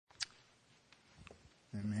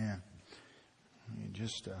Amen.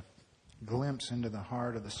 Just a glimpse into the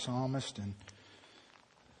heart of the psalmist, and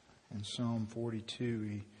in Psalm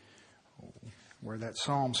 42, where that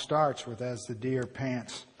psalm starts with, "As the deer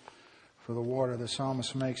pants for the water," the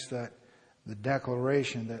psalmist makes the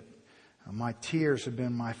declaration that my tears have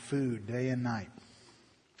been my food day and night.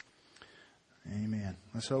 Amen.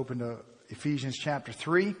 Let's open to Ephesians chapter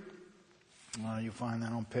 3. You'll find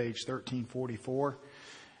that on page 1344.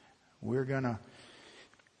 We're going to,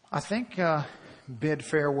 I think, bid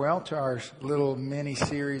farewell to our little mini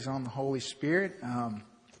series on the Holy Spirit. I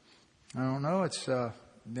don't know. It's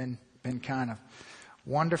been kind of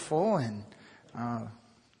wonderful and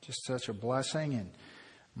just such a blessing. And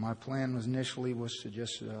my plan was initially to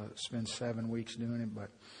just spend 7 weeks doing it, but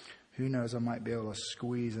who knows? I might be able to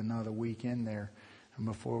squeeze another week in there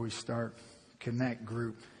before we start Connect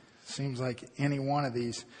Group. Seems like any one of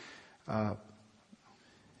these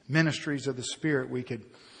ministries of the Spirit we could.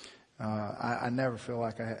 I never feel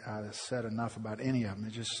like I said enough about any of them.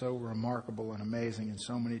 It's just so remarkable and amazing in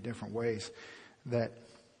so many different ways that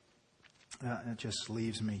it just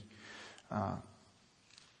leaves me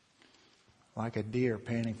like a deer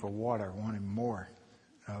panting for water, wanting more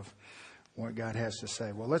of what God has to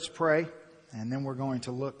say. Well, let's pray, and then we're going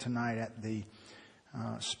to look tonight at the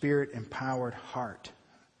Spirit-empowered heart,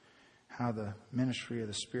 how the ministry of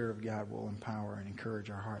the Spirit of God will empower and encourage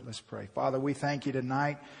our heart. Let's pray. Father, we thank you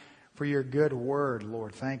tonight for your good word,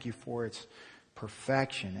 Lord. Thank you for its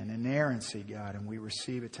perfection and inerrancy, God, and we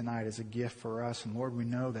receive it tonight as a gift for us. And Lord, we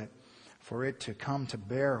know that for it to come to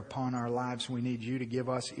bear upon our lives, we need you to give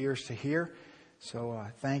us ears to hear. So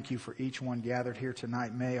thank you for each one gathered here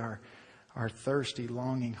tonight. May our thirsty,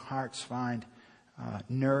 longing hearts find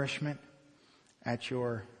nourishment at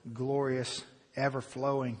your glorious,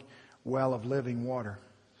 ever-flowing well of living water.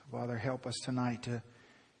 So, Father, help us tonight to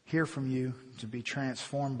hear from you, to be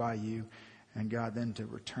transformed by you, and God, then to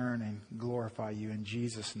return and glorify you in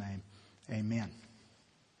Jesus' name. Amen.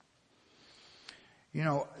 You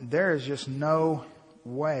know, there is just no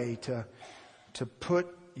way to put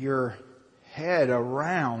your head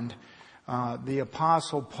around the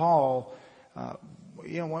Apostle Paul.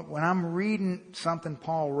 When I'm reading something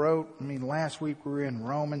Paul wrote, last week we were in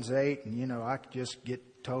Romans 8, and, I could just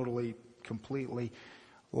get totally, completely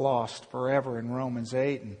lost forever in Romans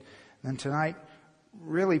 8. And then tonight,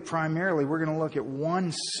 really primarily, we're going to look at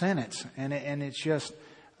one sentence, and it's just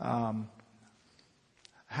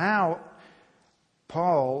how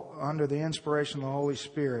Paul, under the inspiration of the Holy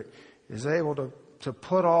Spirit, is able to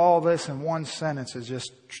put all this in one sentence is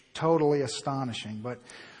just totally astonishing. But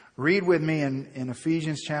read with me in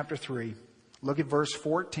Ephesians chapter 3. Look at verse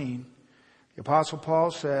 14. The Apostle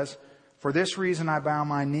Paul says, "For this reason I bow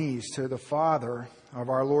my knees to the Father of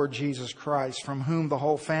our Lord Jesus Christ, from whom the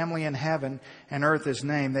whole family in heaven and earth is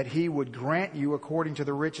named, that he would grant you, according to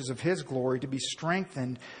the riches of his glory, to be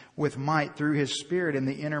strengthened with might through his Spirit in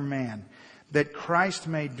the inner man, that Christ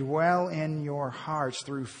may dwell in your hearts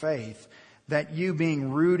through faith, that you,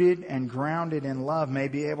 being rooted and grounded in love, may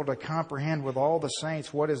be able to comprehend with all the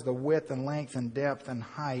saints what is the width and length and depth and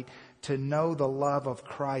height, to know the love of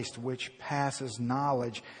Christ which passes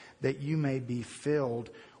knowledge, that you may be filled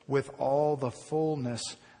with all the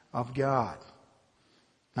fullness of God."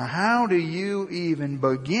 Now, how do you even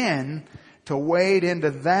begin to wade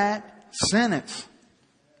into that sentence?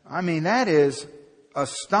 That is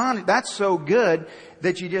astonishing. That's so good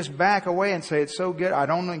that you just back away and say, it's so good. I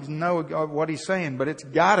don't even know what he's saying, but it's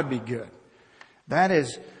got to be good. That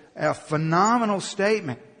is a phenomenal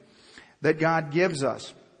statement that God gives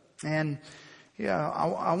us. And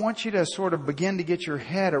I want you to sort of begin to get your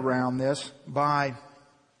head around this by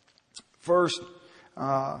first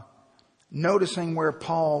noticing where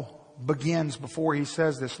Paul begins before he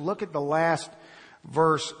says this. Look at the last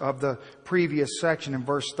verse of the previous section in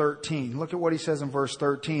verse 13. Look at what he says in verse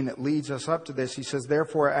 13 that leads us up to this. He says,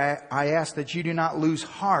 "Therefore I ask that you do not lose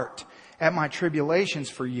heart at my tribulations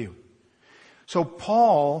for you." So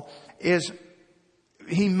Paul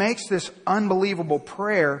he makes this unbelievable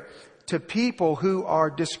prayer to people who are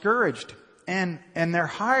discouraged, and their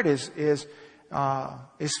heart is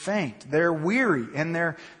faint. They're weary and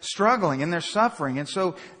they're struggling and they're suffering. And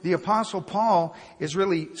so the Apostle Paul is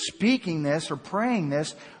really speaking this or praying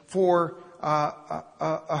this for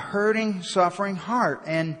a hurting, suffering heart.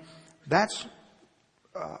 And that's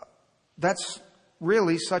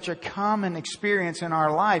really such a common experience in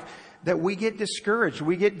our life, that we get discouraged,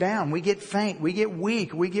 we get down, we get faint, we get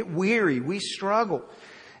weak, we get weary, we struggle.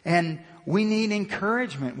 And we need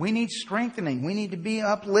encouragement. We need strengthening. We need to be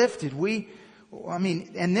uplifted. We I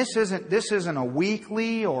mean, and this isn't a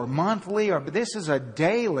weekly or monthly, but this is a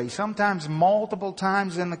daily, sometimes multiple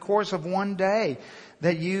times in the course of one day,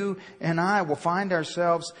 that you and I will find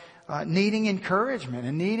ourselves needing encouragement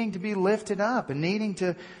and needing to be lifted up and needing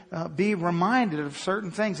to be reminded of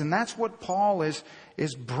certain things. And that's what Paul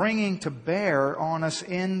is bringing to bear on us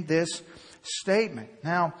in this statement.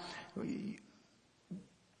 Now,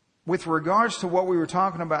 with regards to what we were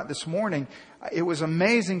talking about this morning, it was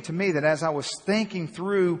amazing to me that as I was thinking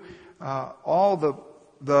through all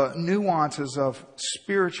the nuances of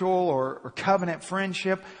spiritual or covenant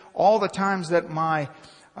friendship, all the times that my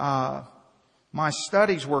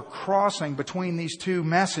studies were crossing between these two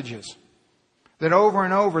messages, that over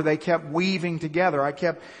and over they kept weaving together.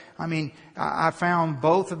 I found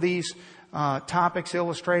both of these topics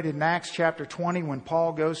illustrated in Acts chapter 20 when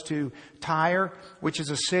Paul goes to Tyre, which is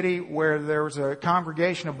a city where there was a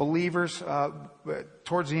congregation of believers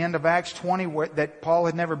towards the end of Acts 20 that Paul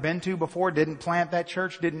had never been to before, didn't plant that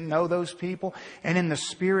church, didn't know those people. And in the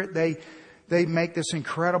Spirit, they make this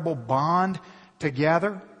incredible bond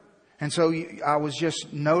together. And so I was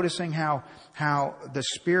just noticing how the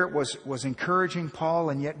Spirit was encouraging Paul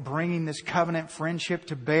and yet bringing this covenant friendship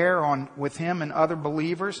to bear with him and other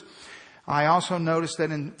believers. I also noticed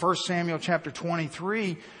that in 1 Samuel chapter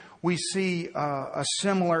 23, we see a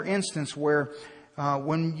similar instance where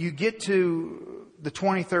when you get to the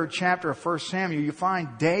 23rd chapter of 1 Samuel, you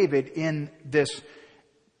find David in this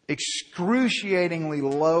excruciatingly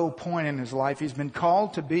low point in his life. He's been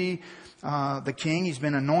called to be the king. He's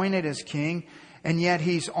been anointed as king. And yet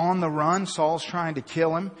he's on the run. Saul's trying to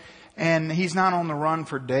kill him. And he's not on the run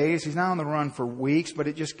for days. He's not on the run for weeks. But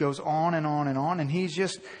it just goes on and on and on. And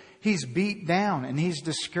he's beat down and he's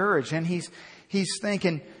discouraged. And he's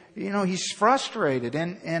thinking, he's frustrated.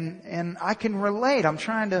 And I can relate. I'm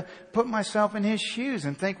trying to put myself in his shoes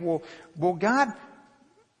and think, well, God,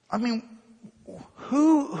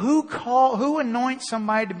 who anoints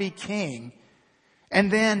somebody to be king and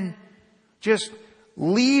then just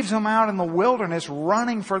leaves them out in the wilderness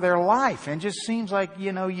running for their life, and just seems like,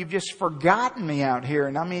 you've just forgotten me out here.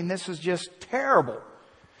 And this is just terrible.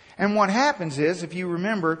 And what happens is, if you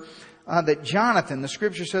remember, that Jonathan, the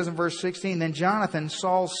scripture says in verse 16, then Jonathan,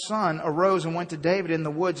 Saul's son, arose and went to David in the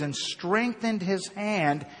woods and strengthened his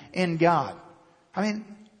hand in God.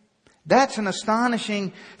 That's an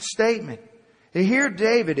astonishing statement. Here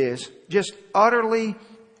David is just utterly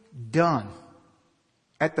done,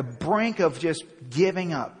 at the brink of just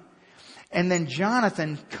giving up. And then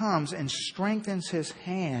Jonathan comes and strengthens his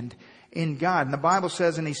hand in God. And the Bible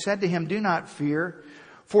says, and he said to him, do not fear,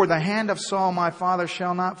 for the hand of Saul my father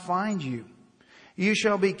shall not find you. You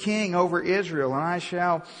shall be king over Israel, and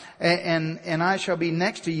I shall be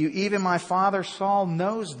next to you. Even my father Saul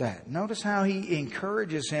knows that. Notice how he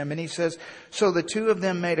encourages him. And he says, so the two of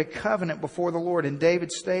them made a covenant before the Lord, and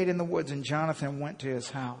David stayed in the woods, and Jonathan went to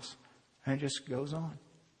his house. And it just goes on.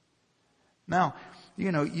 Now,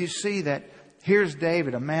 you see that here's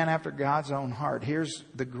David, a man after God's own heart. Here's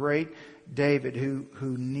the great David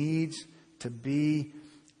who needs to be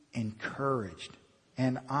encouraged.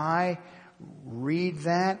 And I read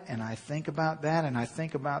that and I think about that and I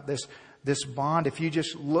think about this bond. If you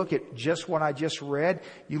just look at just what I just read,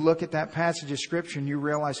 you look at that passage of Scripture and you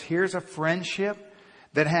realize here's a friendship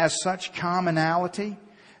that has such commonality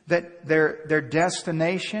that their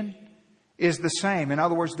destination is the same. In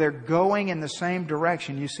other words, they're going in the same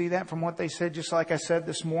direction. You see that from what they said, just like I said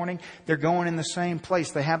this morning? They're going in the same place.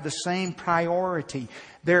 They have the same priority.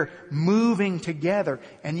 They're moving together.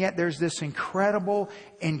 And yet there's this incredible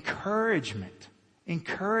encouragement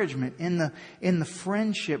in the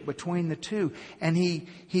friendship between the two. And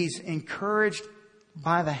he's encouraged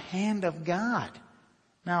by the hand of God.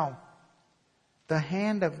 Now, the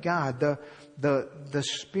hand of God, the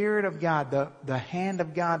Spirit of God, the hand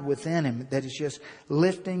of God within him that is just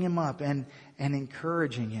lifting him up and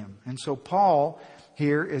encouraging him. And so Paul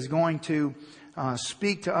here is going to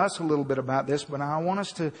speak to us a little bit about this, but I want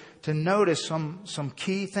us to notice some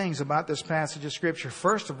key things about this passage of Scripture.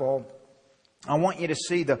 First of all, I want you to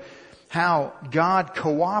see how God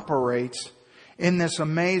cooperates in this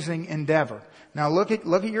amazing endeavor. Now look at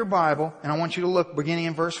your Bible, and I want you to look beginning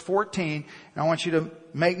in verse 14, and I want you to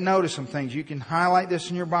make note of some things. You can highlight this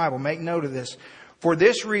in your Bible. Make note of this. For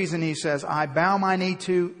this reason, he says, I bow my knee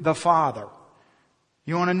to the Father.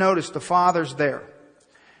 You want to notice the Father's there.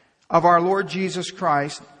 Of our Lord Jesus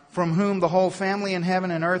Christ, from whom the whole family in heaven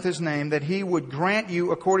and earth is named, that he would grant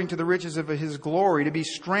you, according to the riches of his glory, to be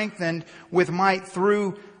strengthened with might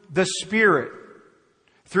through the Spirit.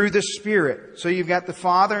 Through the Spirit. So you've got the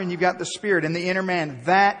Father and you've got the Spirit and the inner man.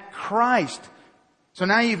 That Christ. So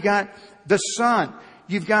now you've got the Son.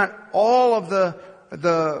 You've got all of the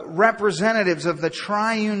representatives of the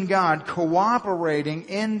triune God cooperating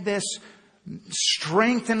in this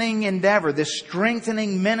strengthening endeavor, this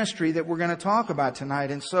strengthening ministry that we're going to talk about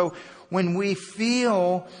tonight. And so when we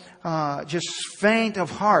feel just faint of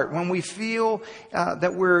heart, when we feel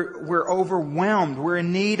that we're overwhelmed, we're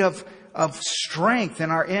in need of strength in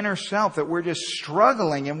our inner self, that we're just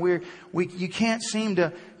struggling and you can't seem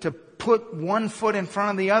to put one foot in front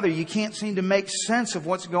of the other. You can't seem to make sense of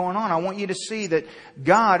what's going on. I want you to see that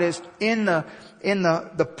God is in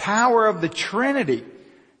the power of the Trinity.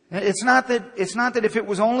 It's not that if it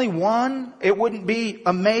was only one, it wouldn't be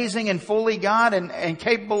amazing and fully God and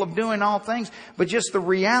capable of doing all things. But just the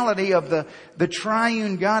reality of the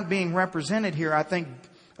triune God being represented here, I think,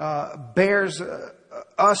 bears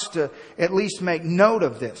us to at least make note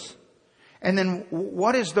of this. And then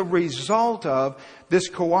what is the result of this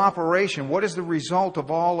cooperation? What is the result of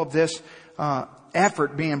all of this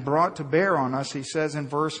effort being brought to bear on us? He says in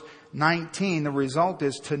verse 19, the result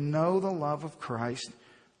is to know the love of Christ,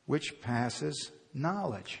 which passes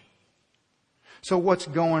knowledge. So what's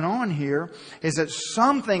going on here is that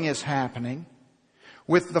something is happening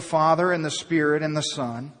with the Father and the Spirit and the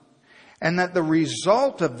Son, and that the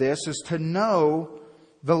result of this is to know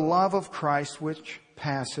the love of Christ, which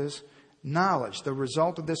passes knowledge. The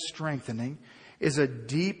result of this strengthening is a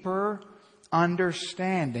deeper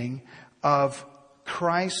understanding of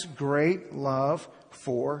Christ's great love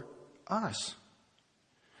for us.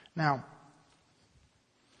 Now,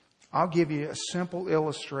 I'll give you a simple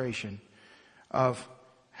illustration of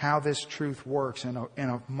how this truth works in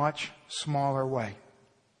a much smaller way.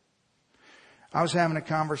 I was having a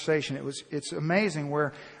conversation. It's amazing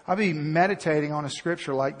where I'll be meditating on a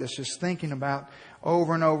scripture like this, just thinking about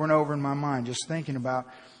over and over and over in my mind, just thinking about,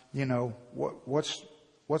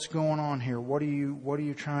 what's going on here? What are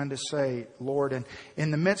you trying to say, Lord? And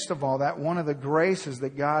in the midst of all that, one of the graces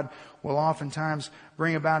that God will oftentimes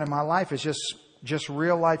bring about in my life is just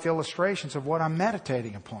real life illustrations of what I'm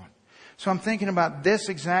meditating upon. So I'm thinking about this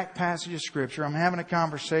exact passage of scripture. I'm having a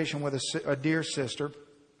conversation with a dear sister,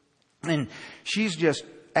 and she's just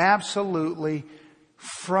absolutely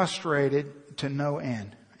frustrated to no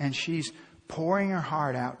end. And she's pouring her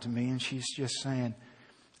heart out to me, and she's saying,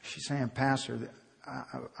 Pastor,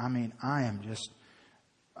 I'm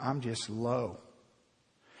just low.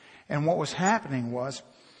 And what was happening was,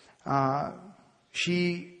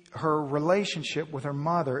 her relationship with her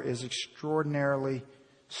mother is extraordinarily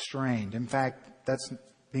strained. In fact, that's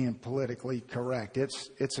being politically correct.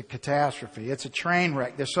 It's a catastrophe. It's a train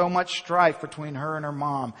wreck. There's so much strife between her and her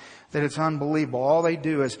mom that it's unbelievable. All they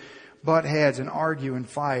do is butt heads and argue and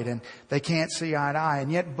fight, and they can't see eye to eye.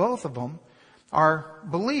 And yet both of them are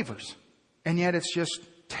believers. And yet it's just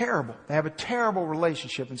terrible. They have a terrible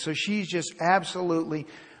relationship. And so she's just absolutely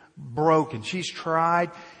broken. She's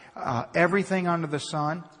tried everything under the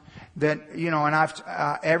sun. That, and I've,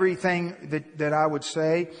 everything that I would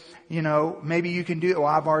say, maybe you can do it. Well,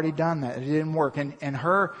 I've already done that. It didn't work. And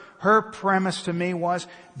her premise to me was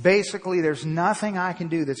basically there's nothing I can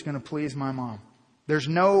do that's going to please my mom. There's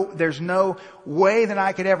no way that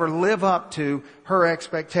I could ever live up to her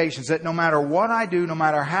expectations, that no matter what I do, no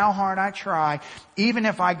matter how hard I try, even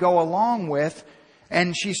if I go along with,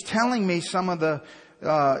 and she's telling me some of the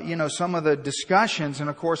discussions, and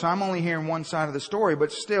of course I'm only hearing one side of the story,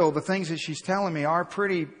 but still the things that she's telling me are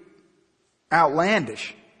pretty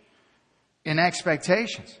outlandish in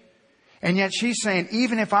expectations. And yet she's saying,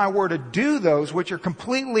 even if I were to do those, which are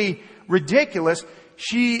completely ridiculous,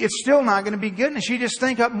 it's still not going to be good. And she just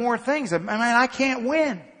think up more things. I can't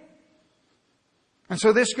win. And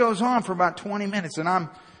so this goes on for about 20 minutes, and I'm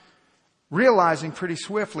realizing pretty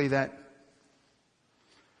swiftly that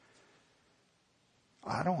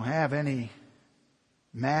I don't have any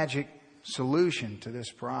magic solution to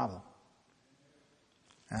this problem.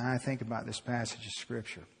 And I think about this passage of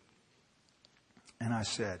Scripture. And I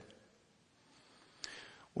said,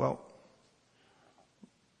 well,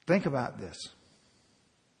 think about this.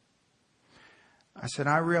 I said,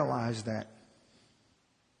 I realize that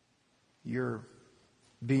you're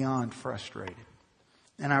beyond frustrated.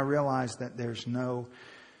 And I realize that there's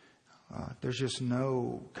just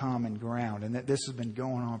no common ground, and that this has been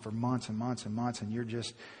going on for months and months and months, and you're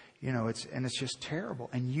just, it's just terrible.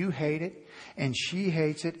 And you hate it, and she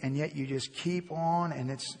hates it, and yet you just keep on,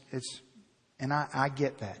 and and I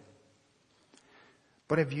get that.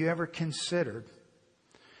 But have you ever considered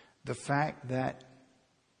the fact that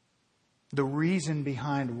the reason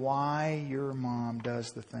behind why your mom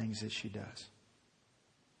does the things that she does?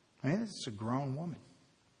 It's a grown woman.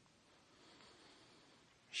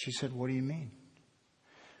 She said, what do you mean?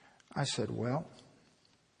 I said, well,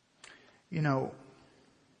 you know,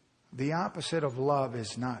 the opposite of love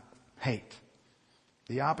is not hate.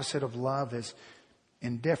 The opposite of love is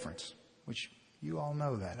indifference, which you all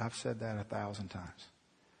know that. I've said that 1,000 times.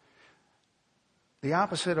 The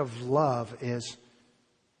opposite of love is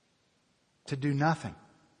to do nothing,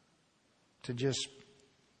 to just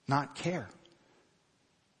not care.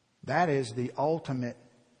 That is the ultimate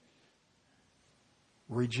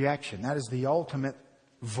rejection. That is the ultimate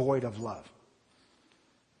void of love.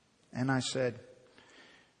 And I said,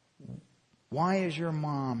 why is your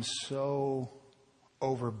mom so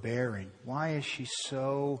overbearing? Why is she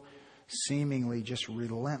so seemingly just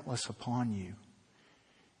relentless upon you?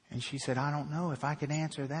 And she said, I don't know. If I could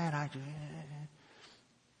answer that,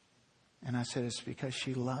 And I said, it's because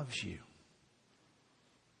she loves you.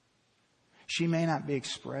 She may not be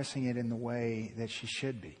expressing it in the way that she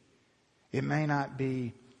should be. It may not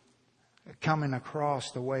be coming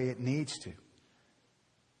across the way it needs to.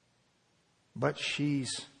 But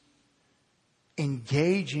she's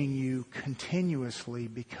engaging you continuously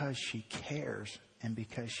because she cares and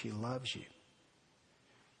because she loves you.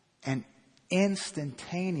 And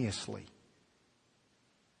instantaneously,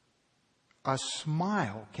 a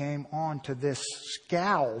smile came onto this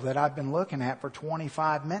scowl that I've been looking at for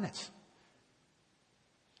 25 minutes.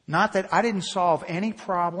 Not that I didn't solve any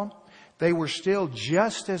problem. They were still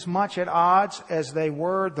just as much at odds as they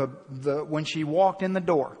were when she walked in the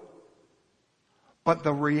door. But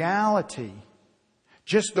the reality,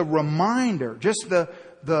 just the reminder, just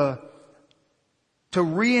to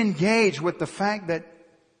re-engage with the fact that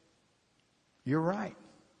you're right.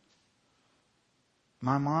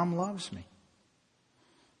 My mom loves me.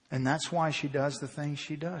 And that's why she does the things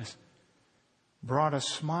she does. Brought a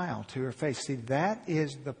smile to her face. See, that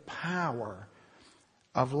is the power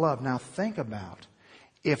of love. Now think about,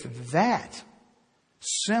 if that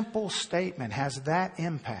simple statement has that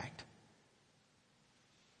impact,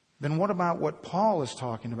 then what about what Paul is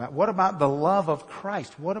talking about? What about the love of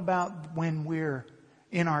Christ? What about when we're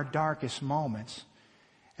in our darkest moments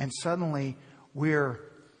and suddenly we're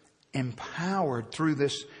empowered through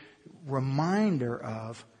this reminder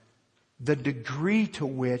of the degree to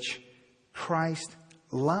which Christ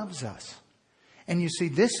loves us? And you see,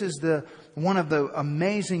 this is one of the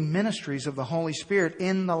amazing ministries of the Holy Spirit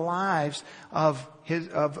in the lives of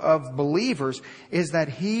believers, is that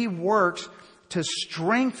He works to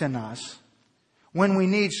strengthen us when we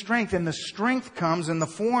need strength. And the strength comes in the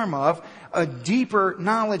form of a deeper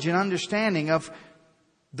knowledge and understanding of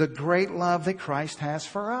the great love that Christ has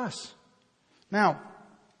for us. Now,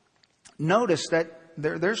 notice that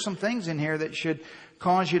there's some things in here that should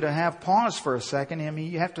cause you to have pause for a second. I mean,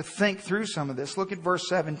 you have to think through some of this. Look at verse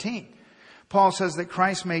 17. Paul says that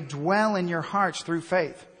Christ may dwell in your hearts through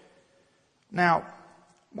faith. Now,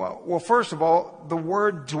 well, first of all, the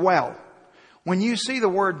word dwell. When you see the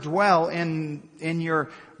word dwell in your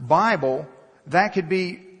Bible, that could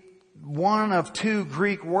be one of two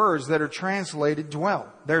Greek words that are translated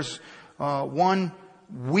dwell. There's one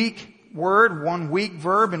weak word, one weak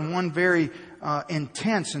verb, and one very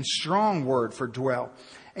intense and strong word for dwell.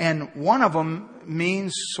 And one of them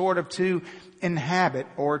means sort of to inhabit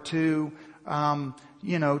or to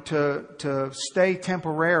stay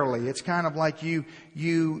temporarily. It's kind of like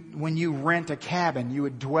when you rent a cabin, you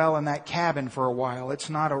would dwell in that cabin for a while. It's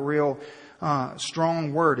not a real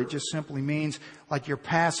strong word. It just simply means like you're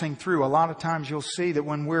passing through. A lot of times you'll see that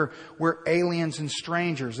when we're aliens and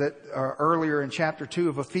strangers, that earlier in chapter 2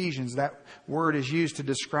 of Ephesians, that word is used to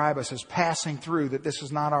describe us as passing through, that this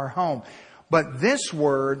is not our home. But this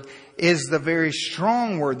word is the very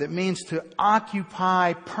strong word that means to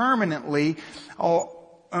occupy permanently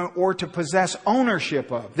or to possess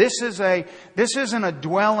ownership of. This isn't a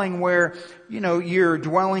dwelling where, you're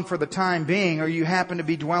dwelling for the time being or you happen to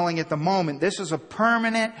be dwelling at the moment. This is a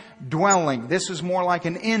permanent dwelling. This is more like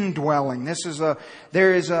an indwelling.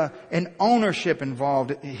 There is an ownership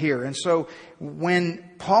involved here. And so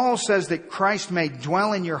when Paul says that Christ may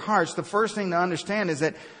dwell in your hearts, the first thing to understand is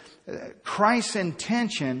that Christ's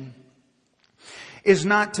intention is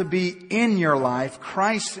not to be in your life.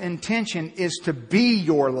 Christ's intention is to be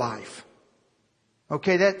your life.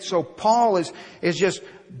 Okay, so Paul is just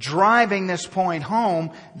driving this point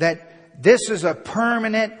home that this is a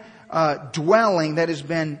permanent dwelling that has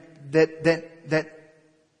been that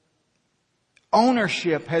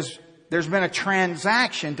ownership there's been a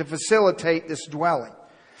transaction to facilitate this dwelling.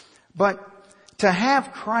 But to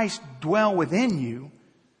have Christ dwell within you,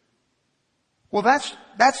 well,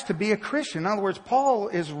 that's to be a Christian. In other words, Paul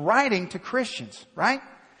is writing to Christians, right?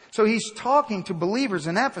 So he's talking to believers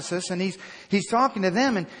in Ephesus, and he's talking to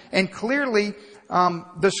them, and clearly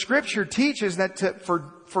the Scripture teaches that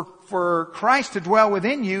for Christ to dwell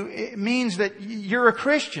within you, it means that you're a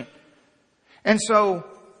Christian. And so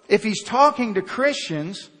if he's talking to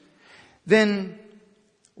Christians, then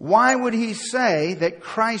why would he say that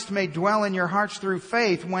Christ may dwell in your hearts through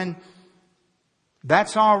faith when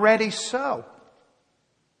that's already so?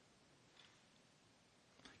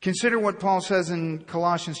 Consider what Paul says in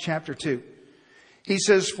Colossians chapter 2. He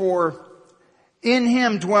says, "For in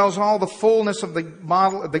Him dwells all the fullness of the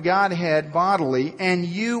Godhead bodily, and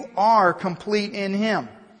you are complete in Him,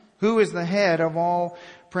 who is the head of all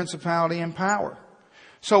principality and power."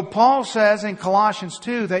 So Paul says in Colossians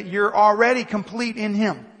 2 that you're already complete in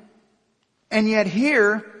Him. And yet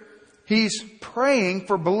here, he's praying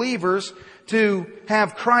for believers to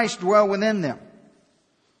have Christ dwell within them.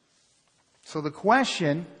 So the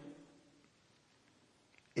question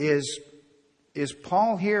is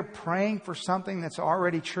Paul here praying for something that's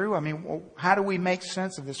already true? I mean, how do we make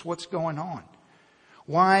sense of this? What's going on?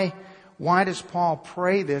 Why does Paul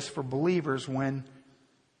pray this for believers when...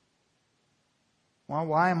 Well,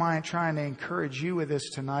 why am I trying to encourage you with this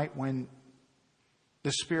tonight when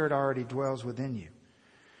the Spirit already dwells within you?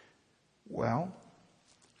 Well,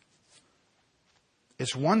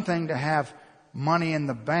 it's one thing to have money in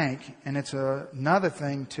the bank, and it's another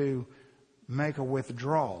thing to make a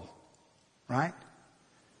withdrawal, right?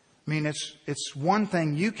 I mean, it's one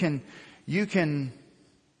thing you can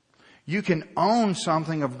own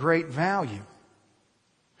something of great value.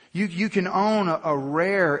 You can own a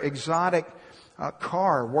rare, exotic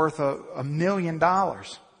car worth $1 million.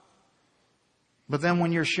 But then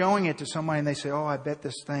when you're showing it to somebody and they say, "Oh, I bet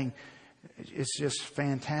this thing, it's just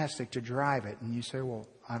fantastic to drive it." And you say, "Well,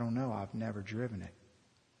 I don't know. I've never driven it."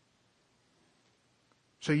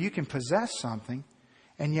 So you can possess something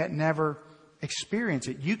and yet never experience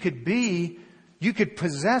it. You could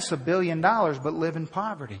possess $1 billion but live in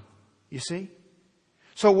poverty. You see?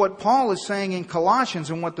 So what Paul is saying in Colossians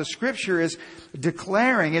and what the Scripture is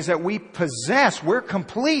declaring is that we're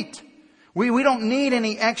complete. We don't need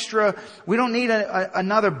any extra, we don't need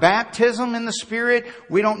another baptism in the Spirit.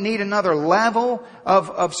 We don't need another level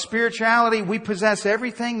of spirituality. We possess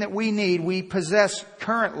everything that we need. We possess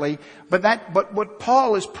currently. But what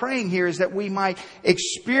Paul is praying here is that we might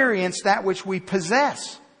experience that which we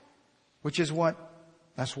possess. Which is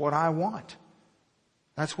that's what I want.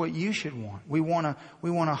 That's what you should want. We want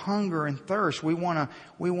to hunger and thirst. We want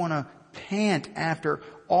to pant after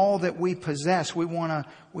all that we possess. We want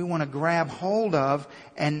to grab hold of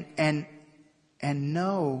and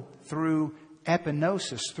know through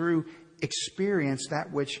epignosis, through experience,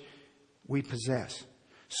 that which we possess.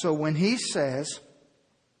 So when he says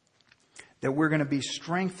that we're going to be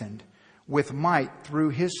strengthened with might through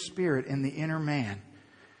His Spirit in the inner man,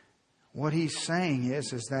 what he's saying is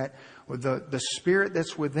that the Spirit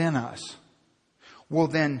that's within us will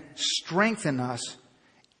then strengthen us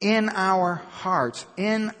in our hearts,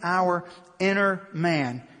 in our inner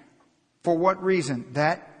man. For what reason?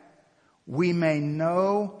 That we may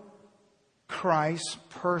know Christ's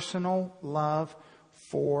personal love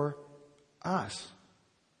for us.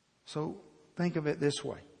 So think of it this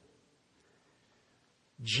way.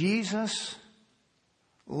 Jesus'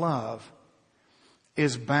 love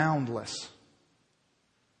is boundless.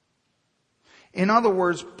 In other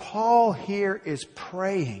words, Paul here is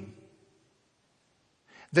praying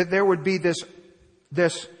that there would be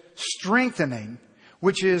this strengthening,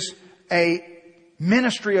 which is a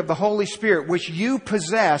ministry of the Holy Spirit, which you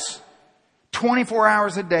possess 24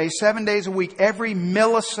 hours a day, 7 days a week, every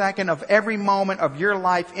millisecond of every moment of your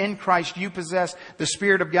life in Christ. You possess the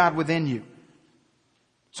Spirit of God within you.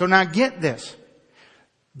 So now get this.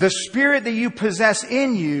 The Spirit that you possess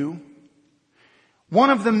in you, one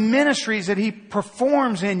of the ministries that He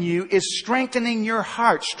performs in you is strengthening your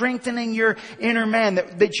heart, strengthening your inner man,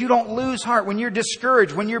 that you don't lose heart when you're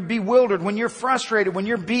discouraged, when you're bewildered, when you're frustrated, when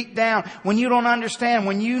you're beat down, when you don't understand,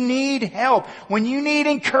 when you need help, when you need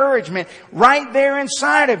encouragement. Right there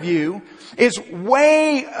inside of you is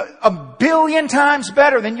way 1 billion times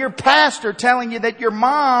better than your pastor telling you that your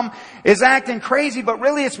mom is acting crazy, but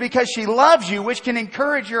really it's because she loves you, which can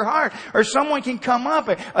encourage your heart. Or someone can come up,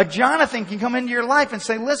 a Jonathan can come into your life and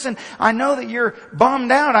say, "Listen, I know that you're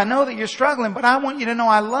bummed out. I know that you're struggling, but I want you to know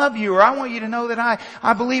I love you, or I want you to know that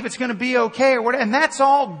I believe it's going to be okay," or whatever. And that's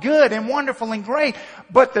all good and wonderful and great.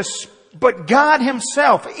 But God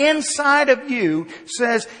Himself inside of you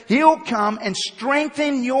says He'll come and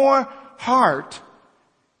strengthen your heart,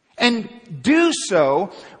 and do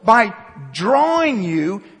so by drawing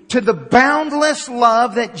you to the boundless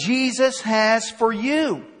love that Jesus has for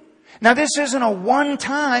you. Now, this isn't a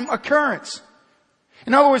one-time occurrence.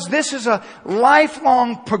 In other words, this is a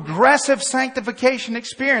lifelong progressive sanctification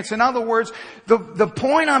experience. In other words, the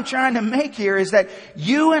point I'm trying to make here is that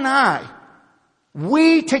you and I,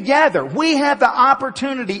 we together, we have the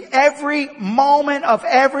opportunity every moment of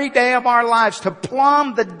every day of our lives to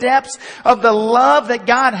plumb the depths of the love that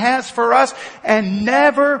God has for us and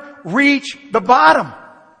never reach the bottom.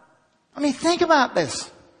 I mean, think about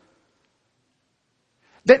this.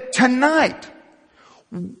 That tonight,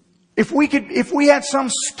 if we had some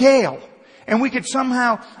scale and we could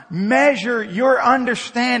somehow measure your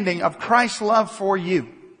understanding of Christ's love for you,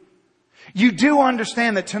 you do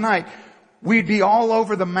understand that tonight we'd be all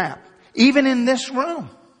over the map, even in this room.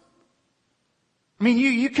 I mean,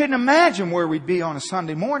 you couldn't imagine where we'd be on a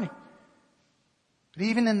Sunday morning. But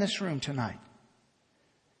even in this room tonight,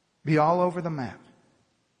 be all over the map.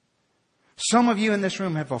 Some of you in this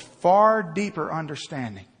room have a far deeper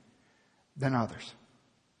understanding than others.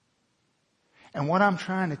 And what I'm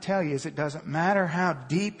trying to tell you is it doesn't matter how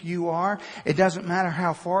deep you are. It doesn't matter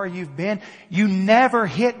how far you've been. You never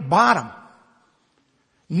hit bottom.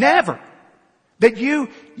 Never. That you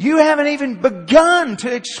haven't even begun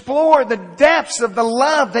to explore the depths of the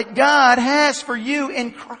love that God has for you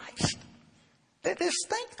in Christ. Just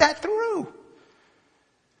think that through.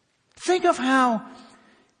 Think of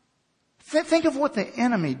what the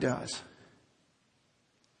enemy does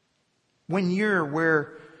when you're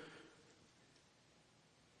where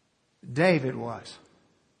David was.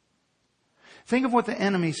 Think of what the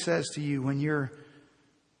enemy says to you when you're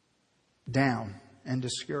down and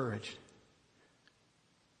discouraged.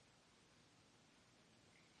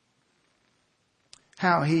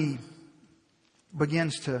 How he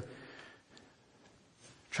begins to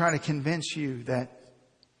try to convince you that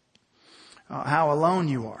how alone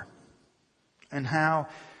you are, and how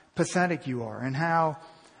pathetic you are, and how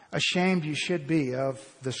ashamed you should be of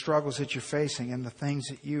the struggles that you're facing and the things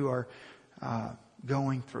that you are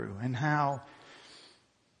going through, and how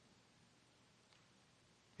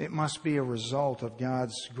it must be a result of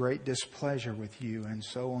God's great displeasure with you, and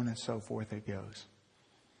so on and so forth it goes.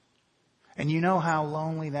 And you know how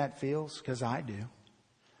lonely that feels? Because I do.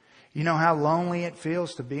 You know how lonely it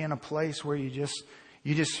feels to be in a place where you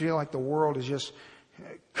just feel like the world is just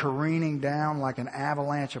careening down like an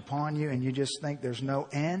avalanche upon you, and you just think there's no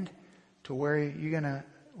end to where you're going to,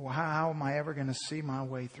 well, how am I ever going to see my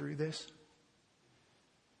way through this?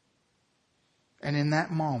 And in that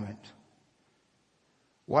moment,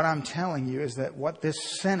 what I'm telling you is that what this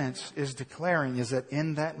sentence is declaring is that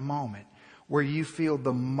in that moment where you feel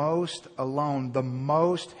the most alone, the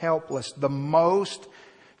most helpless, the most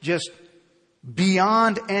just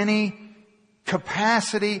beyond any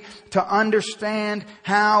capacity to understand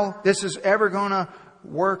how this is ever going to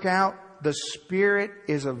work out, the Spirit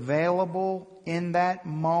is available in that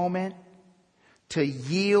moment to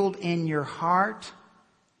yield in your heart.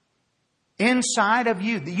 Inside of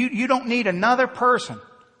you, you don't need another person.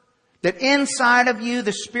 That inside of you,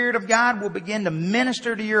 the Spirit of God will begin to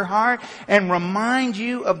minister to your heart and remind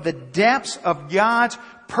you of the depths of God's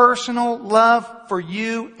personal love for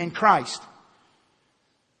you in Christ.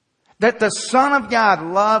 That the Son of God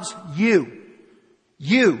loves you.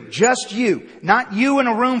 You, just you. Not you in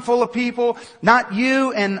a room full of people. Not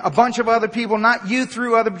you and a bunch of other people. Not you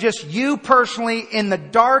through other, just you personally in the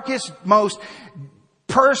darkest, most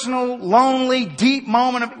personal, lonely, deep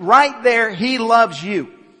moment of, right there, He loves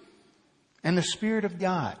you. And the Spirit of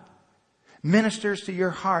God ministers to your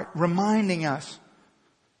heart, reminding us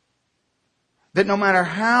that no matter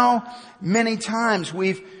how many times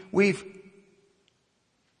we've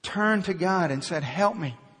turned to God and said, help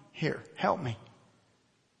me here, help me.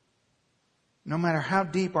 No matter how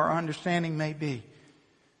deep our understanding may be,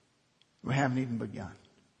 we haven't even begun.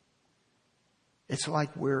 It's like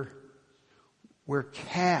we're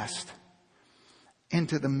cast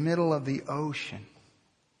into the middle of the ocean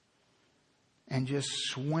and just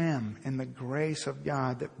swim in the grace of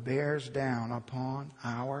God that bears down upon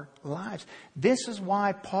our lives. This is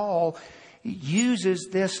why Paul uses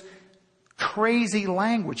this crazy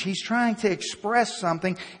language. He's trying to express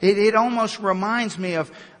something. It almost reminds me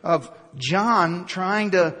of John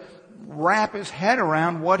trying to wrap his head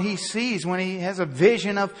around what he sees when he has a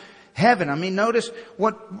vision of heaven. I mean,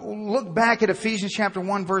 look back at Ephesians chapter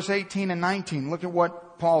 1, verse 18 and 19. Look at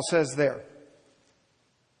what Paul says there.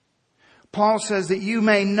 Paul says that you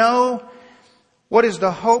may know what is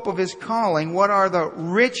the hope of His calling, what are the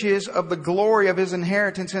riches of the glory of His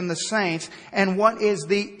inheritance in the saints, and what is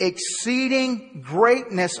the exceeding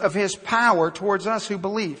greatness of His power towards us who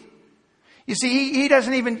believe. You see,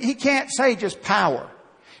 he can't say just power.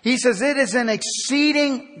 He says it is an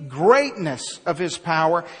exceeding greatness of His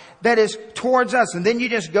power that is towards us. And then you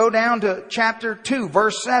just go down to chapter 2,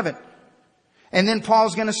 verse 7. And then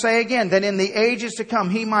Paul's going to say again that in the ages to come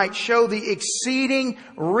He might show the exceeding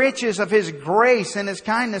riches of His grace and His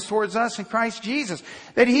kindness towards us in Christ Jesus.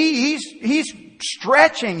 That He's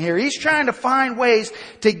stretching here. He's trying to find ways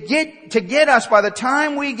to get us by the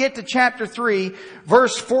time we get to chapter 3,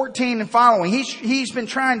 verse 14 and following. He's been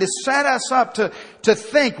trying to set us up to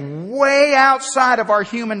think way outside of our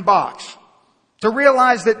human box. To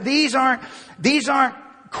realize that these aren't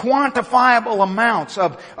quantifiable amounts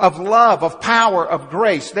of love, of power, of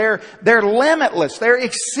grace. They're limitless. They're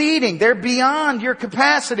exceeding. They're beyond your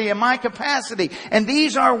capacity and my capacity. And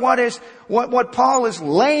these are what Paul is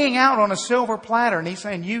laying out on a silver platter. And he's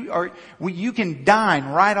saying you can dine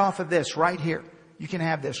right off of this right here. You can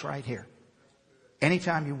have this right here.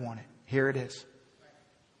 Anytime you want it. Here it is.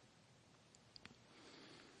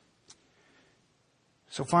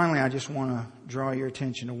 So finally, I just want to draw your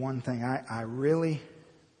attention to one thing. I really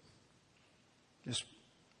just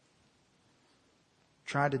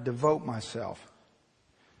try to devote myself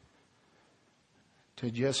to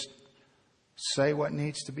just say what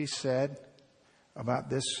needs to be said about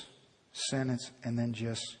this sentence and then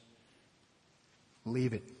just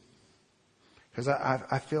leave it. Because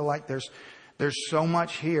I feel like there's so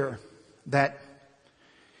much here that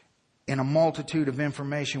in a multitude of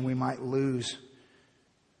information we might lose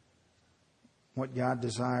what God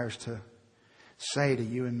desires to say to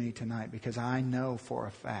you and me tonight, because I know for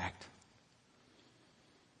a fact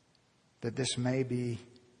that this may be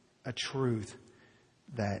a truth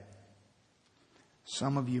that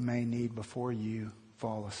some of you may need before you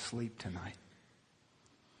fall asleep tonight.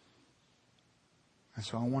 And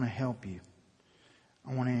so I want to help you.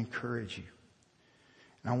 I want to encourage you.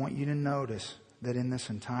 And I want you to notice that in this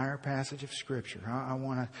entire passage of Scripture, I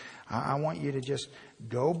want you to just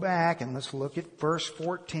go back and let's look at verse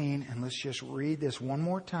 14 and let's just read this one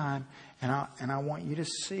more time. And I want you to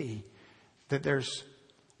see that there's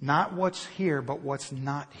not what's here, but what's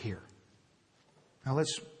not here. Now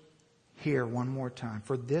let's hear one more time.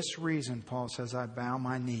 For this reason, Paul says, I bow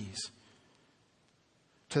my knees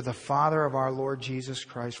to the Father of our Lord Jesus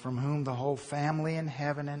Christ, from whom the whole family in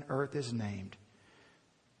heaven and earth is named,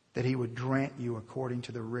 that He would grant you, according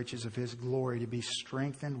to the riches of His glory, to be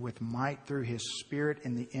strengthened with might through His Spirit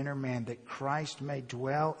in the inner man, that Christ may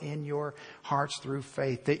dwell in your hearts through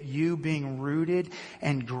faith, that you, being rooted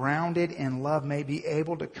and grounded in love, may be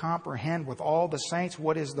able to comprehend with all the saints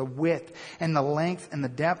what is the width and the length and the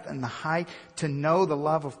depth and the height, to know the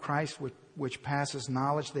love of Christ which passes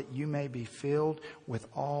knowledge, that you may be filled with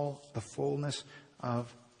all the fullness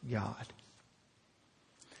of God.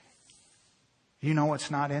 You know what's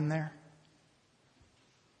not in there?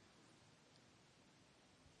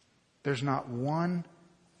 There's not one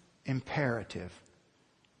imperative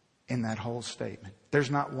in that whole statement. There's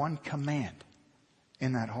not one command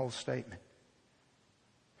in that whole statement.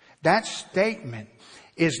 That statement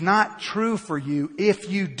is not true for you if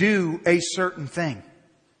you do a certain thing.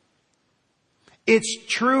 It's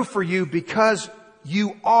true for you because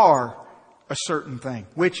you are a certain thing,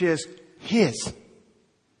 which is His.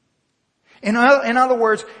 In other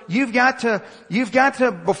words, you've got to,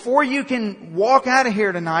 before you can walk out of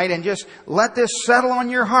here tonight and just let this settle on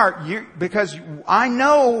your heart, because I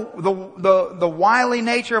know the wily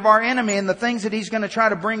nature of our enemy and the things that he's going to try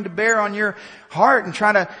to bring to bear on your heart and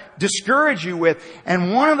try to discourage you with.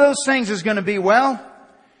 And one of those things is going to be, well,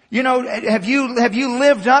 you know, have you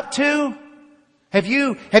lived up to? Have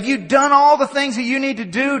you done all the things that you need to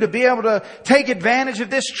do to be able to take advantage of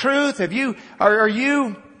this truth? Are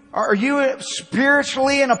you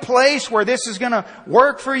spiritually in a place where this is going to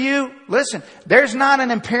work for you? Listen, there's not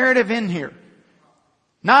an imperative in here.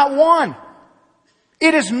 Not one.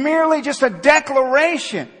 It is merely just a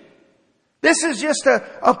declaration. This is just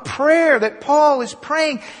a prayer that Paul is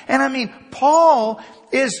praying. And I mean, Paul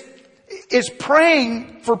is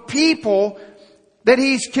praying for people that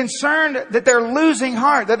he's concerned that they're losing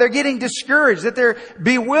heart, that they're getting discouraged, that they're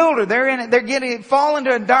bewildered, they're fall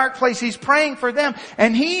into a dark place. He's praying for them,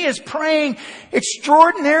 and he is praying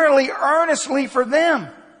extraordinarily earnestly for them.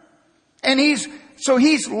 And he's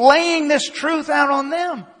laying this truth out on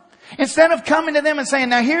them. Instead of coming to them and saying,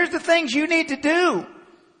 now here's the things you need to do.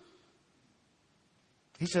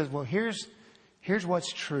 He says, well, here's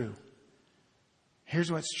what's true.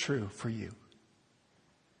 Here's what's true for you.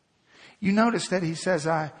 You notice that he says,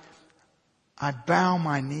 I bow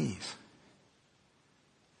my knees.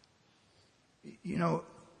 You know,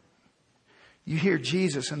 you hear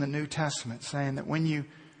Jesus in the New Testament saying that when you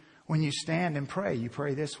stand and pray, you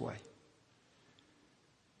pray this way.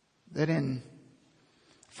 that in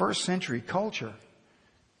first century culture,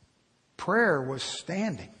 prayer was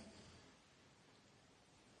standing.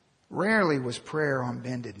 Rarely was prayer on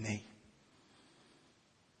bended knee.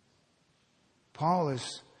 Paul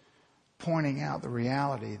is pointing out the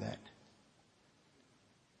reality that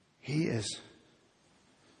he is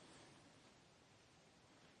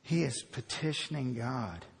petitioning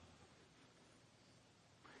God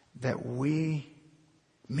that me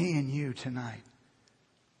and you tonight,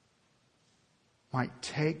 might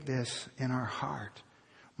take this in our heart,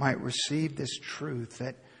 might receive this truth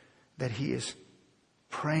that he is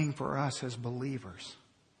praying for us as believers.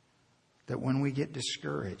 That when we get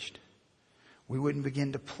discouraged, we wouldn't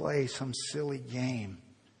begin to play some silly game.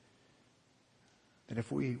 That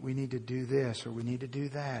if we need to do this, or we need to do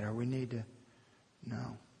that, or we need to...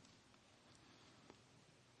 No.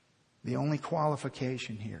 The only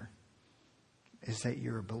qualification here is that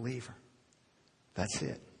you're a believer. That's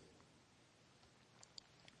it.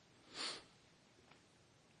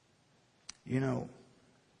 You know,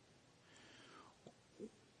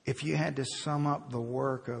 if you had to sum up the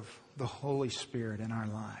work of the Holy Spirit in our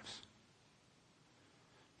lives,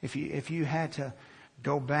 if you had to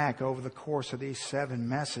go back over the course of these 7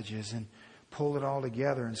 messages and pull it all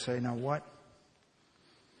together and say, now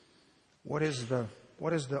what is the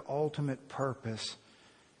ultimate purpose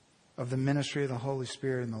of the ministry of the Holy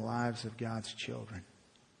Spirit in the lives of God's children?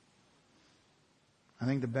 I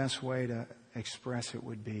think the best way to express it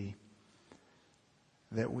would be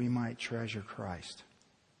that we might treasure Christ.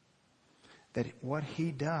 That what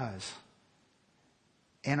He does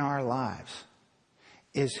in our lives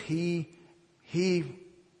is He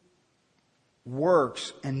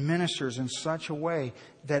works and ministers in such a way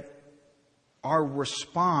that our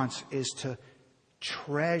response is to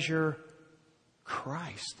treasure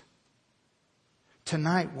Christ.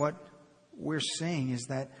 Tonight, what we're seeing is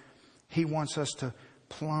that He wants us to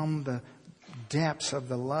plumb the depths of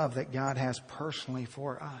the love that God has personally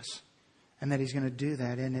for us, and that He's going to do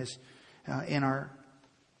that in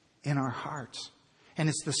our hearts. And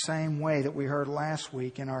it's the same way that we heard last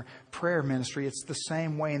week in our prayer ministry. It's the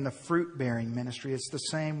same way in the fruit-bearing ministry. It's the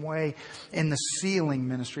same way in the sealing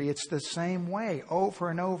ministry. It's the same way over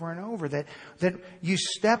and over and over that you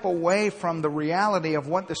step away from the reality of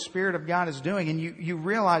what the Spirit of God is doing, and you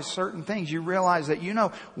realize certain things. You realize that,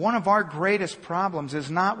 one of our greatest problems is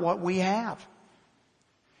not what we have.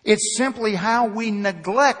 It's simply how we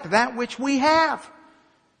neglect that which we have.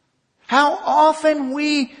 How often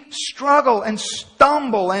we struggle and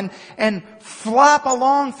stumble and flop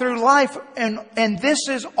along through life, and this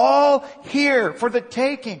is all here for the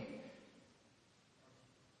taking.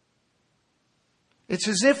 It's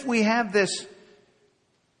as if we have this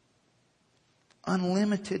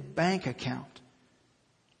unlimited bank account,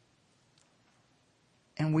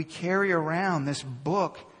 and we carry around this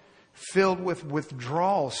book filled with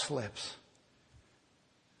withdrawal slips.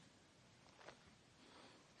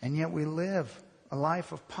 And yet we live a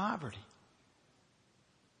life of poverty.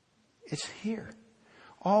 It's here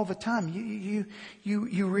all the time.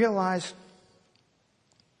 You realize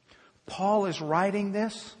Paul is writing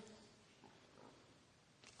this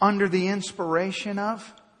under the inspiration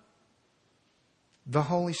of the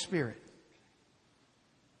Holy Spirit.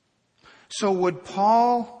 So would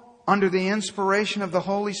Paul, under the inspiration of the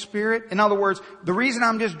Holy Spirit, in other words, the reason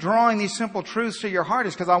I'm just drawing these simple truths to your heart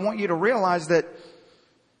is because I want you to realize that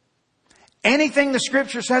anything the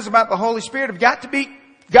Scripture says about the Holy Spirit have got to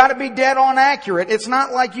be dead on accurate. It's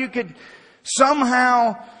not like you could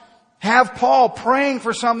somehow have Paul praying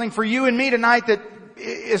for something for you and me tonight that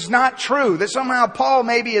is not true. That somehow Paul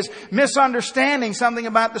maybe is misunderstanding something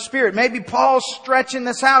about the Spirit. Maybe Paul's stretching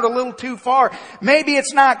this out a little too far. Maybe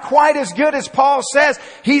it's not quite as good as Paul says.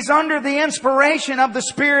 He's under the inspiration of the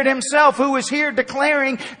Spirit Himself, who is here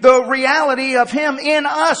declaring the reality of Him in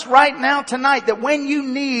us right now tonight. That when you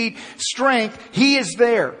need strength, He is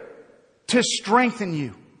there to strengthen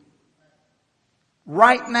you.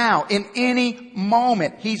 Right now, in any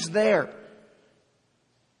moment, He's there.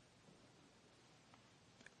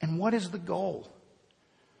 And what is the goal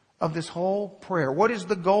of this whole prayer? What is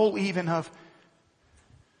the goal even of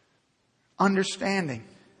understanding?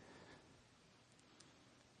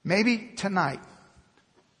 Maybe tonight,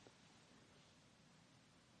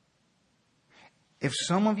 if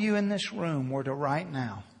some of you in this room were to right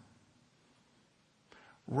now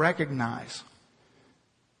recognize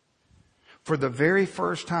for the very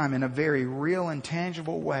first time in a very real and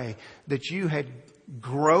tangible way that you had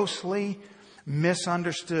grossly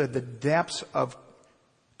misunderstood the depths of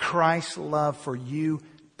Christ's love for you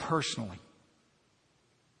personally.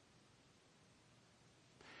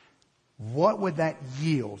 what would that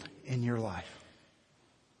yield in your life?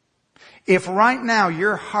 If right now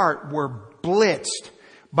your heart were blitzed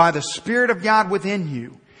by the Spirit of God within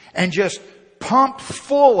you and just pumped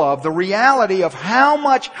full of the reality of how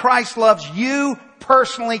much Christ loves you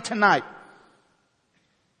personally tonight.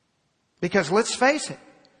 Because let's face it,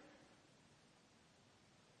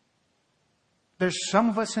 there's some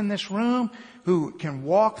of us in this room who can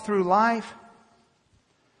walk through life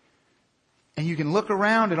and you can look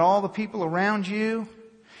around at all the people around you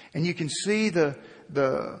and you can see the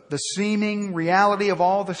seeming reality of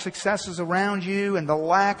all the successes around you and the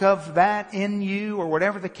lack of that in you, or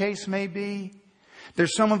whatever the case may be.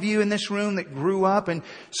 There's some of you in this room that grew up in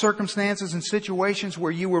circumstances and situations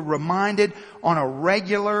where you were reminded on a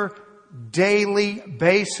regular, daily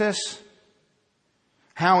basis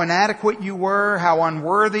how inadequate you were, how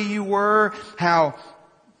unworthy you were, how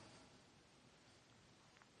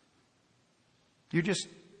you're just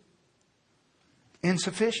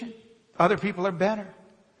insufficient. Other people are better.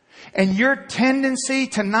 And your tendency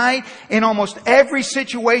tonight in almost every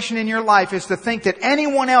situation in your life is to think that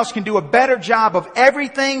anyone else can do a better job of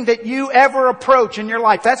everything that you ever approach in your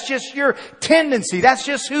life. That's just your tendency. That's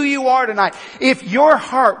just who you are tonight. If your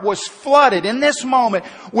heart was flooded in this moment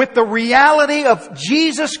with the reality of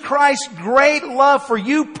Jesus Christ's great love for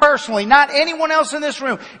you personally, not anyone else in this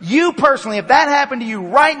room, you personally, if that happened to you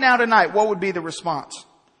right now tonight, what would be the response?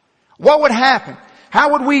 What would happen?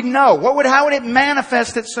 How would we know? How would it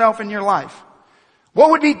manifest itself in your life?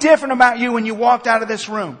 What would be different about you when you walked out of this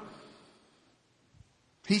room?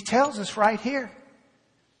 He tells us right here.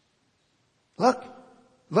 Look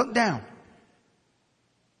down.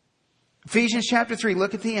 Ephesians chapter 3,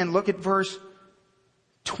 look at the end, look at verse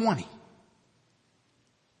 20.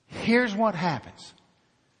 Here's what happens.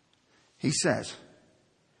 He says,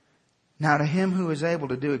 now to Him who is able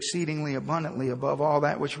to do exceedingly abundantly above all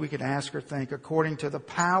that which we could ask or think, according to the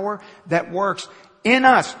power that works in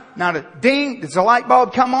us. Now to ding, does the light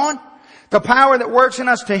bulb come on? The power that works in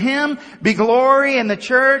us, to Him be glory in the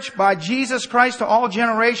church by Jesus Christ to all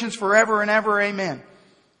generations forever and ever. Amen.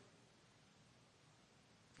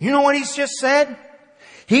 You know what He's just said?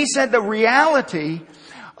 He said the reality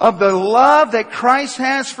of the love that Christ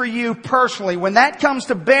has for you personally, when that comes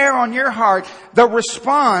to bear on your heart, the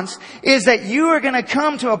response is that you are going to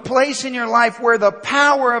come to a place in your life where the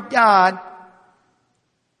power of God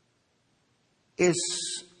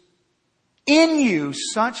is in you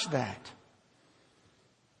such that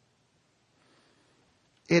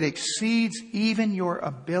it exceeds even your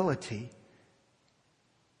ability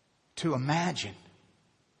to imagine.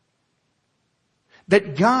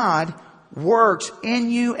 That God works in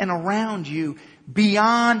you and around you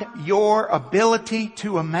beyond your ability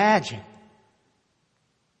to imagine.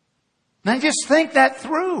 Now just think that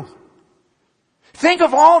through. Think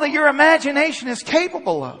of all that your imagination is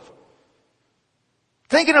capable of.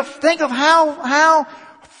 Think of how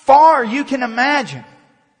far you can imagine.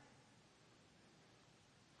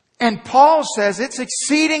 And Paul says it's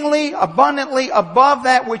exceedingly abundantly above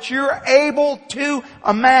that which you're able to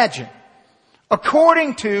imagine,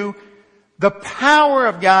 according to the power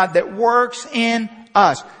of God that works in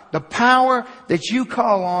us. The power that you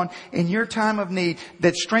call on in your time of need,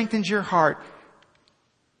 that strengthens your heart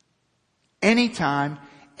anytime,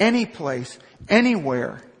 any place,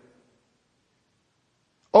 anywhere.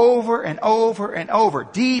 Over and over and over.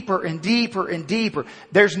 Deeper and deeper and deeper.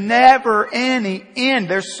 There's never any end.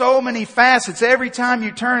 There's so many facets. Every time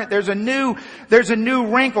you turn it, there's a new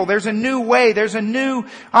wrinkle. There's a new way. There's a new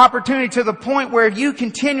opportunity, to the point where you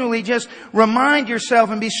continually just remind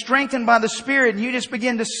yourself and be strengthened by the Spirit, and you just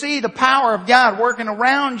begin to see the power of God working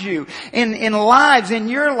around you in lives, in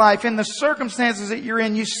your life, in the circumstances that you're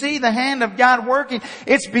in. You see the hand of God working.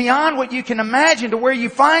 It's beyond what you can imagine, to where you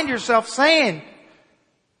find yourself saying,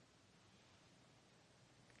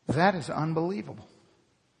 that is unbelievable.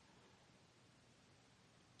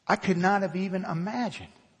 I could not have even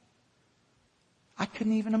imagined. I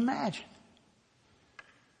couldn't even imagine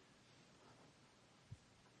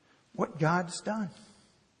what God's done.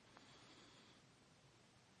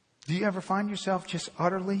 Do you ever find yourself just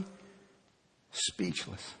utterly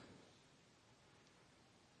speechless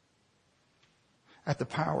at the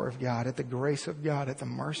power of God, at the grace of God, at the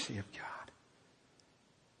mercy of God?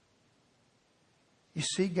 You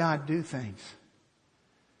see God do things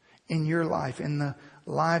in your life, in the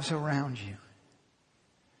lives around you.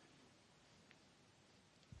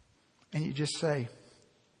 And you just say,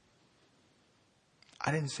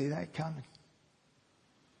 I didn't see that coming.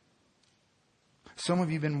 Some of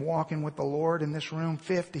you have been walking with the Lord in this room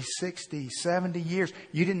 50, 60, 70 years.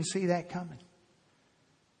 You didn't see that coming.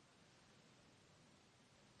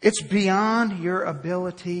 It's beyond your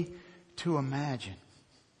ability to imagine.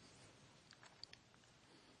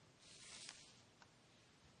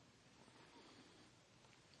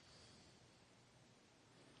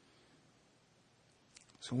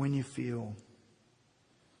 So when you feel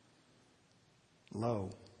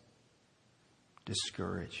low,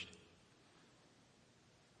 discouraged,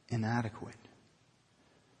 inadequate,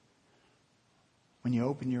 when you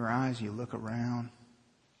open your eyes, you look around,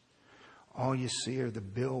 all you see are the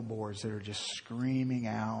billboards that are just screaming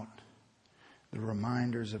out the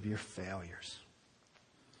reminders of your failures.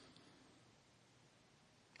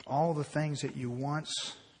 All the things that you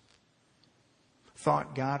once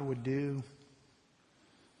thought God would do,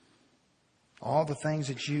 all the things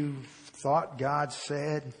that you thought God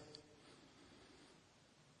said,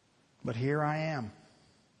 but here I am,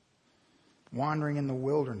 wandering in the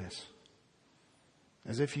wilderness,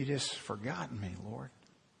 as if you just forgotten me, Lord.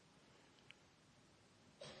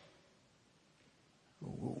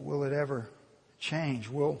 Will it ever change?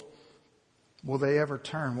 Will they ever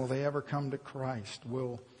turn? Will they ever come to Christ?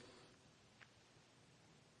 Will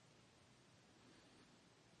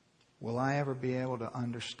I ever be able to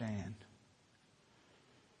understand?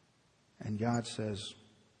 And God says,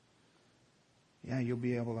 yeah, you'll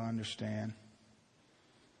be able to understand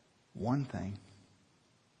one thing.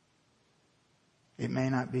 It may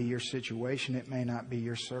not be your situation, it may not be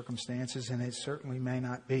your circumstances, and it certainly may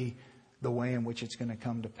not be the way in which it's going to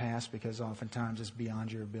come to pass, because oftentimes it's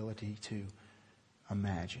beyond your ability to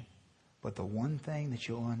imagine. But the one thing that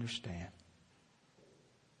you'll understand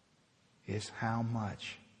is how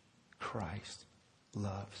much Christ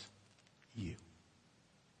loves you.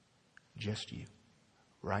 Just you.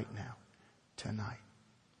 Right now. Tonight.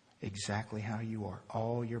 Exactly how you are.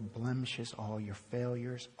 All your blemishes, all your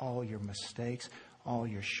failures, all your mistakes, all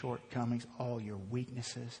your shortcomings, all your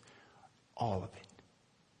weaknesses, all of it.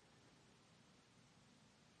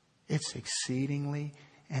 It's exceedingly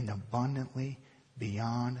and abundantly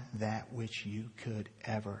beyond that which you could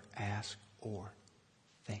ever ask or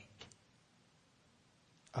think.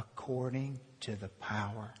 According to the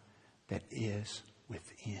power that is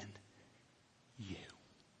within you.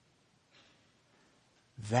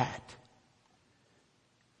 That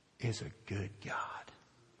is a good God.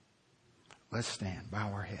 Let's stand,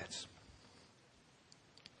 bow our heads.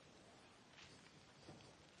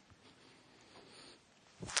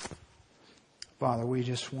 Father, we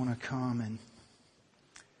just want to come and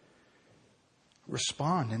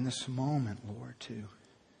respond in this moment, Lord, to,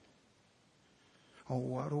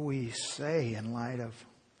 what do we say in light of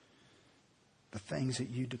the things that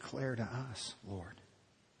you declare to us, Lord?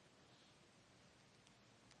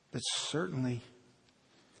 That certainly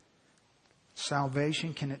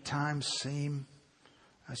salvation can at times seem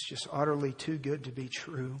as just utterly too good to be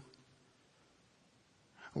true.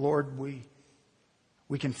 Lord, we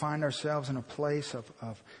can find ourselves in a place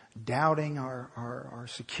of doubting our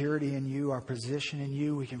security in you, our position in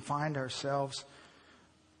you. We can find ourselves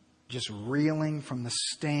just reeling from the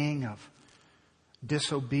sting of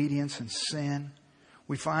disobedience and sin.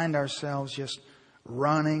 We find ourselves just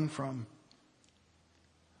running from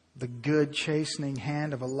the good, chastening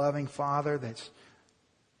hand of a loving Father that's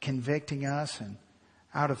convicting us, and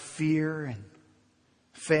out of fear and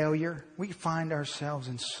failure, we find ourselves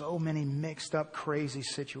in so many mixed up, crazy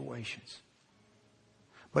situations.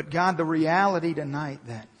 But God, the reality tonight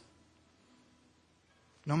that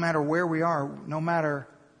no matter where we are, no matter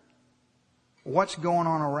what's going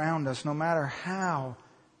on around us, no matter how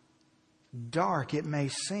dark it may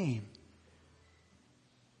seem,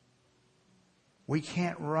 we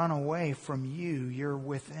can't run away from you. You're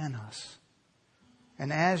within us.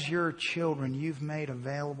 And as your children, you've made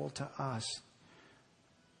available to us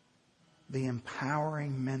the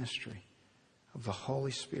empowering ministry of the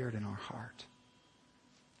Holy Spirit in our heart.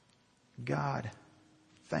 God,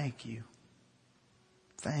 thank you.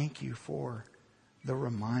 Thank you for the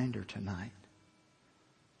reminder tonight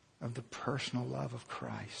of the personal love of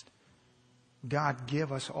Christ. God,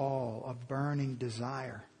 give us all a burning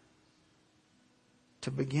desire to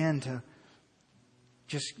begin to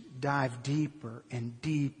just dive deeper and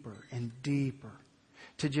deeper and deeper.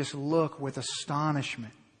 To just look with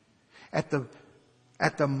astonishment at the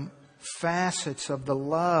facets of the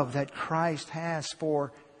love that Christ has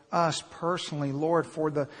for us personally, Lord, for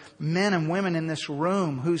the men and women in this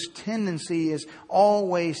room whose tendency is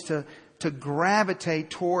always to gravitate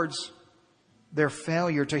towards their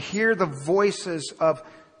failure, to hear the voices of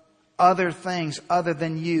other things other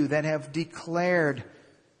than you that have declared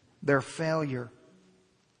their failure.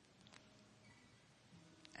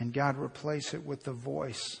 And God, replace it with the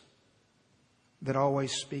voice that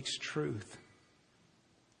always speaks truth,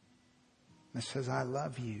 that says, I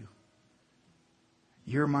love you.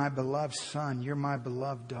 You're my beloved son. You're my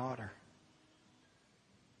beloved daughter.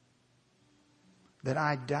 That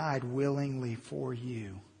I died willingly for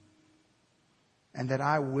you. And that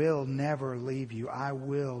I will never leave you. I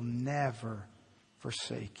will never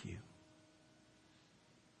forsake you.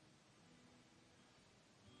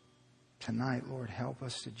 Tonight, Lord, help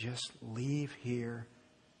us to just leave here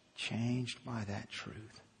changed by that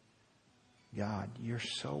truth. God, you're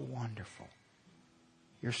so wonderful.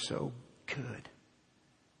 You're so good.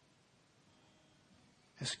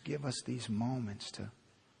 Just give us these moments to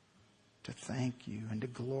thank you and to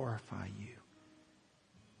glorify you.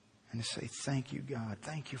 And to say, thank you, God.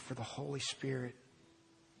 Thank you for the Holy Spirit.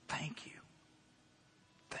 Thank you.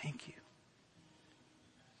 Thank you.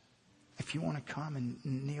 If you want to come and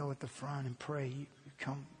kneel at the front and pray, you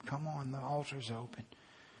come on. The altar's open.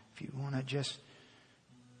 If you want to just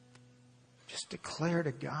declare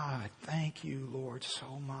to God, thank you, Lord,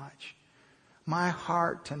 so much. My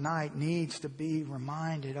heart tonight needs to be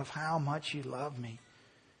reminded of how much you love me.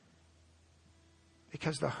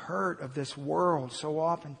 Because the hurt of this world, so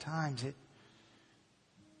oftentimes it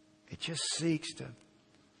just seeks to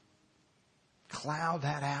cloud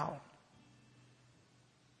that out.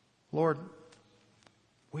 Lord,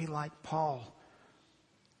 we like Paul,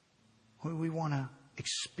 we want to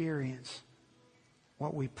experience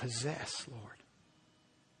what we possess, Lord.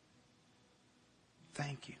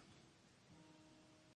 Thank you.